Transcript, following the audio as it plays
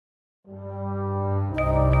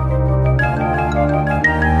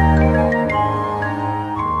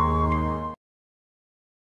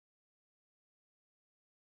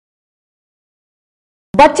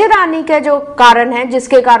बच्चेदानी का जो कारण है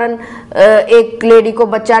जिसके कारण एक लेडी को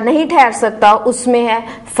बच्चा नहीं ठहर सकता, उसमें है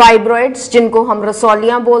फाइब्रॉइड्स, जिनको हम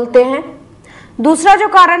रसौलियां बोलते हैं। दूसरा जो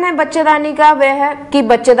कारण है बच्चेदानी का वह है कि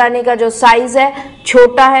बच्चेदानी का जो साइज है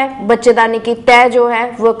छोटा है, बच्चेदानी की तय जो है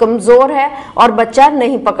वो कमजोर है और बच्चा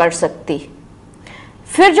नहीं पकड़ सकती।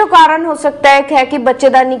 फिर जो कारण हो सकता है कि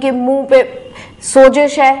बच्चेदानी के मुंह पे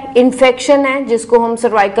सोजिश है, इन्फेक्शन है, जिसको हम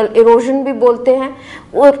सर्वाइकल इरोजन भी बोलते हैं,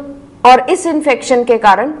 और इस इन्फेक्शन के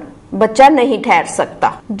कारण बच्चा नहीं ठहर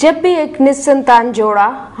सकता। जब भी एक निस्संतान जोड़ा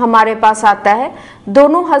हमारे पास आता है,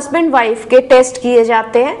 दोनों हस्बैंड वाइफ के टेस्ट किए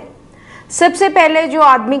जाते हैं। सबसे पहले जो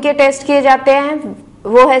आदमी के टेस्ट किए जाते हैं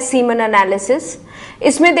वो है सीमन एनालिसिस।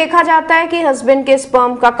 इसमें देखा जाता है कि हस्बैंड के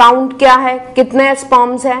स्पर्म का काउंट क्या है, कितने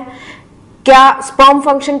स्पर्म्स हैं, क्या स्पर्म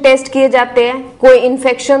फंक्शन टेस्ट किए जाते हैं, कोई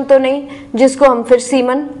इन्फेक्शन तो नहीं, जिसको हम फिर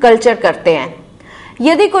सीमन कल्चर करते हैं।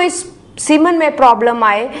 यदि कोई सीमन में प्रॉब्लम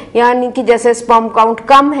आए, यानी कि जैसे स्पर्म काउंट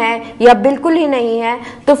कम है या बिल्कुल ही नहीं है,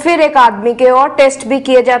 तो फिर एक आदमी के और टेस्ट भी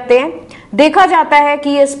किए जाते हैं। देखा जाता है कि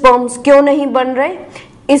ये स्पर्म्स क्यों नहीं बन रहे,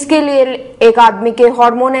 इसके लिए एक आदमी के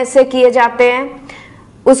हार्मोन ऐसे किए जाते हैं।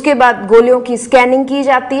 उसके बाद गोलियों की स्कैनिंग की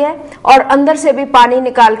जाती है और अंदर से भी पानी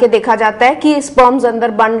निकाल के देखा जाता है कि स्पर्म्स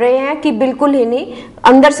अंदर बन रहे हैं कि बिल्कुल ही नहीं,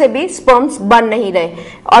 अंदर से भी स्पर्म्स बन नहीं रहे,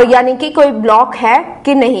 और यानी कि कोई ब्लॉक है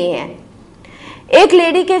कि नहीं है। एक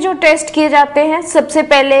लेडी के जो टेस्ट किए जाते हैं, सबसे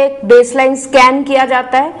पहले एक बेसलाइन स्कैन किया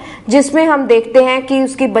जाता है, जिसमें हम देखते हैं कि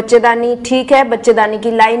उसकी बच्चेदानी ठीक है, बच्चेदानी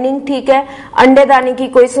की लाइनिंग ठीक है, अंडेदानी की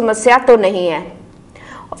कोई समस्या तो नहीं है।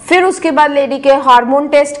 फिर उसके बाद लेडी के हार्मोन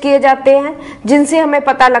टेस्ट किए जाते हैं, जिनसे हमें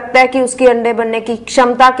पता लगता है कि उसकी अंडे बनने की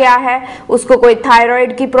क्षमता क्या है, उसको कोई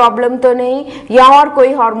थायराइड की प्रॉब्लम तो नहीं या और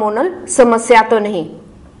कोई हार्मोनल समस्या तो नहीं।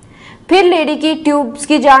 फिर लेडी की ट्यूब्स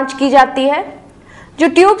की जांच की जाती है। जो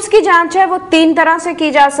ट्यूब्स की जांच है वो 3 तरह से की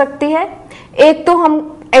जा सकती है। एक तो हम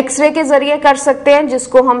एक्सरे के जरिए कर सकते हैं,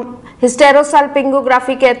 जिसको हम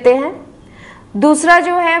हिस्टेरोसाल्पिंगोग्राफी कहते हैं। दूसरा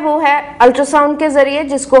जो है वो है अल्ट्रासाउंड के जरिए,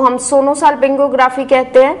 जिसको हम सोनोसाल्पिंगोग्राफी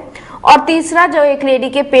कहते हैं। और तीसरा जो एक लेडी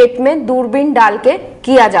के पेट में दूरबीन डाल के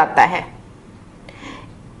किया जाता है।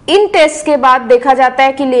 इन टेस्ट के बाद देखा जाता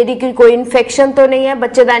है कि लेडी की कोई इन्फेक्शन तो नहीं है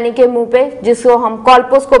बच्चेदानी के मुंह पे, जिसको हम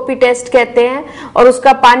कॉल्पोस्कोपी टेस्ट कहते हैं, और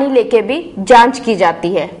उसका पानी लेके भी जांच की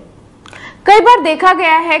जाती है। कई बार देखा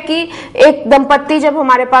गया है कि एक दंपत्ति जब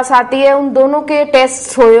हमारे पास आती है, उन दोनों के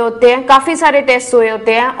टेस्ट हुए होते हैं, काफी सारे टेस्ट हुए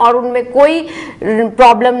होते हैं और उनमें कोई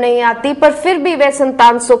प्रॉब्लम नहीं आती, पर फिर भी वे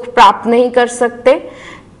संतान सुख प्राप्त नहीं कर सकते।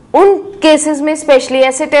 उन केसेस में स्पेशली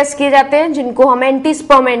ऐसे टेस्ट किए जाते हैं जिनको हम एंटी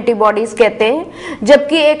स्पर्म एंटीबॉडीज कहते हैं,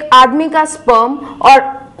 जबकि एक आदमी का स्पर्म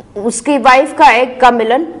और उसकी वाइफ का एग का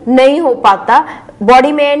मिलन नहीं हो पाता,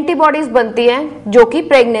 बॉडी में एंटीबॉडीज बनती हैं जो कि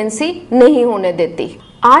प्रेगनेंसी नहीं होने देती।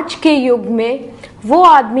 आज के युग में वो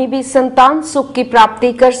आदमी भी संतान सुख की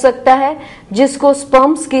प्राप्ति कर सकता है जिसको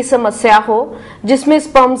स्पर्म्स की समस्या हो, जिसमें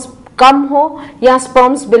स्पर्म्स कम हो या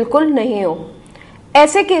स्पर्म्स बिल्कुल नहीं हो।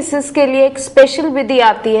 ऐसे केसेस के लिए एक स्पेशल विधि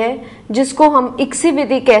आती है जिसको हम इक्सी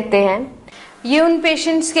विधि कहते हैं। ये उन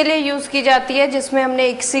पेशेंट्स के लिए यूज की जाती है जिसमें हमने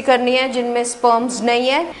इक्सी करनी है, जिनमें स्पर्म्स नहीं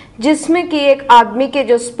है, जिसमें कि एक आदमी के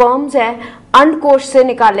जो स्पर्म्स हैं अंडकोश से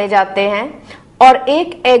निकाले जाते हैं और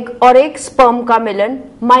एक एग और एक स्पर्म का मिलन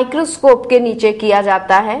माइक्रोस्कोप के नीचे किया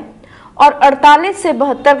जाता है और 48 से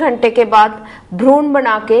 72 घंटे के बाद भ्रूण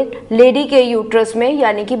बना के लेडी के यूट्रस में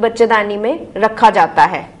यानी कि बच्चेदानी में रखा जाता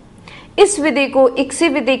है। इस विधि को इक्सी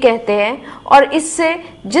विधि कहते हैं और इससे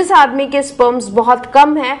जिस आदमी के स्पर्म्स बहुत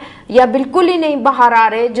कम है या बिल्कुल ही नहीं बाहर आ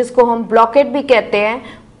रहे, जिसको हम ब्लॉकेट भी कहते हैं,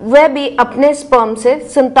 वह भी अपने स्पर्म से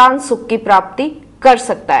संतान सुख की प्राप्ति कर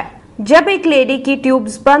सकता है। जब एक लेडी की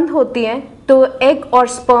ट्यूब्स बंद होती हैं तो एग और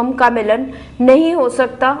स्पर्म का मिलन नहीं हो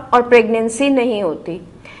सकता और प्रेगनेंसी नहीं होती।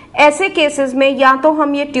 ऐसे केसेस में या तो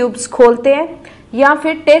हम ये ट्यूब्स खोलते हैं या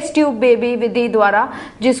फिर टेस्ट ट्यूब बेबी विधि द्वारा,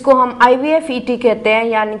 जिसको हम IVF ET कहते हैं,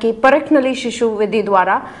 यानी कि परख नली शिशु विधि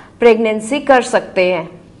द्वारा प्रेगनेंसी कर सकते हैं।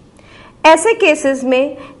 ऐसे केसेस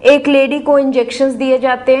में एक लेडी को इंजेक्शंस दिए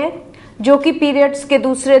जाते हैं जो कि पीरियड्स के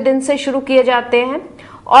दूसरे दिन से शुरू किए जाते हैं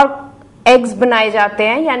और एग्स बनाए जाते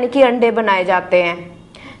हैं यानी कि अंडे बनाए जाते हैं।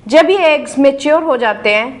 जब ये एग्स मैच्योर हो जाते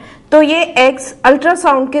हैं तो ये एग्स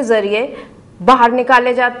अल्ट्रासाउंड के जरिए बाहर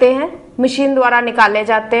निकाले जाते हैं, मशीन द्वारा निकाले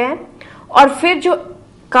जाते हैं और फिर जो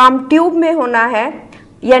काम ट्यूब में होना है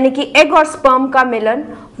यानी कि एग और स्पर्म का मिलन,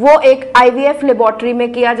 वो एक IVF लेबोरेटरी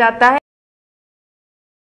में किया जाता है।